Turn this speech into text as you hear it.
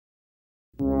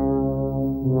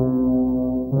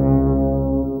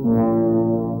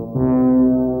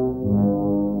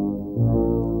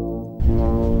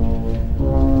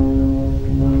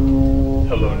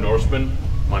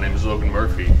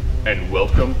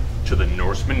to the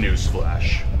Norseman News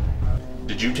Flash.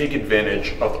 Did you take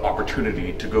advantage of the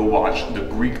opportunity to go watch the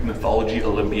Greek mythology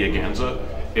Olympiaganza?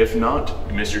 If not,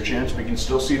 you missed your chance, but you can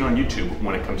still see it on YouTube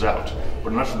when it comes out.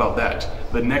 But enough about that.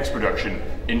 The next production,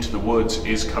 Into the Woods,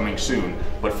 is coming soon,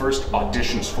 but first,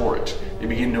 auditions for it. They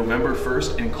begin November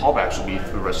 1st, and callbacks will be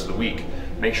for the rest of the week.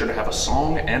 Make sure to have a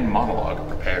song and monologue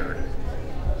prepared.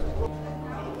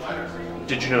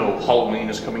 Did you know Halloween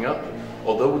is coming up?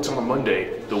 Although it's on a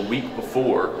Monday, the week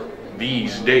before,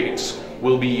 these dates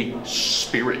will be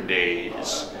Spirit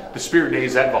Days. The Spirit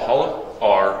Days at Valhalla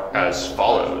are as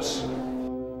follows.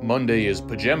 Monday is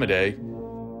Pajama Day.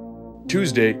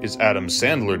 Tuesday is Adam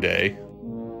Sandler Day.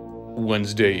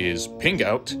 Wednesday is Pink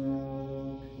Out.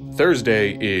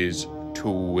 Thursday is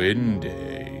Twin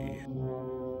Day.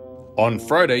 On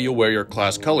Friday, you'll wear your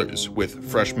class colors, with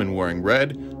freshmen wearing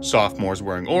red, sophomores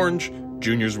wearing orange,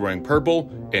 juniors wearing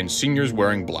purple, and seniors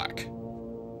wearing black.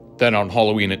 Then on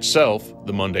Halloween itself,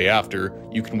 the Monday after,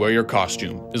 you can wear your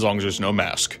costume, as long as there's no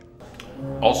mask.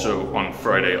 Also on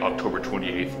Friday, October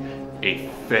 28th, a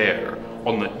fair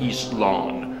on the East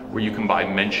Lawn, where you can buy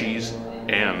Menchies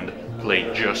and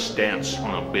play Just Dance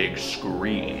on a big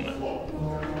screen.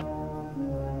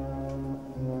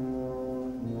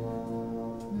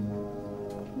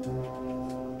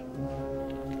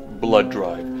 Blood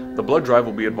Drive. The blood drive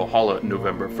will be at Valhalla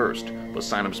November 1st, but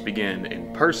signups begin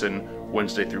in person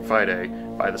Wednesday through Friday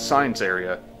by the science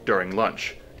area during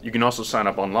lunch. You can also sign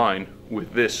up online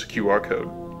with this QR code.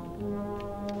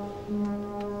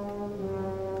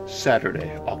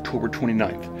 Saturday, October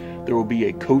 29th, there will be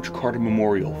a Coach Carter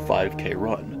Memorial 5K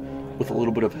run with a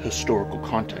little bit of historical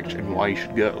context and why you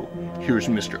should go. Here's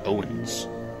Mr. Owens.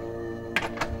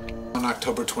 On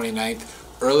October 29th,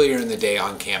 earlier in the day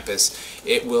on campus,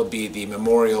 it will be the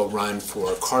memorial run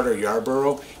for Carter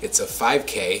Yarborough. It's a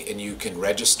 5K, and you can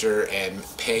register and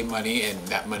pay money, and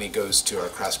that money goes to our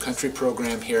cross-country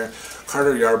program here.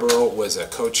 Carter Yarborough was a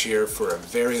coach here for a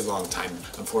very long time.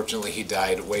 Unfortunately, he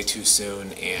died way too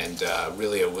soon, and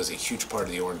really it was a huge part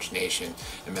of the Orange Nation.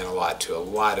 It meant a lot to a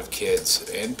lot of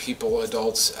kids and people,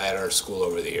 adults at our school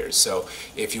over the years. So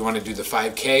if you want to do the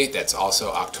 5K, that's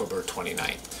also October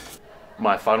 29th.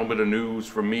 My final bit of news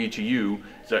from me to you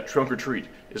is that Trunk or Treat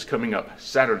is coming up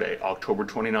Saturday, October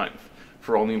 29th.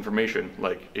 For all the information,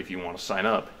 like if you want to sign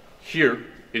up, here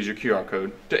is your QR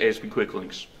code to ASP Quick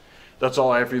Links. That's all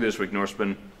I have for you this week,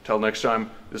 Norseman. Till next time,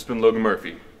 this has been Logan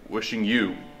Murphy, wishing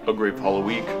you a great Valhalla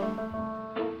week.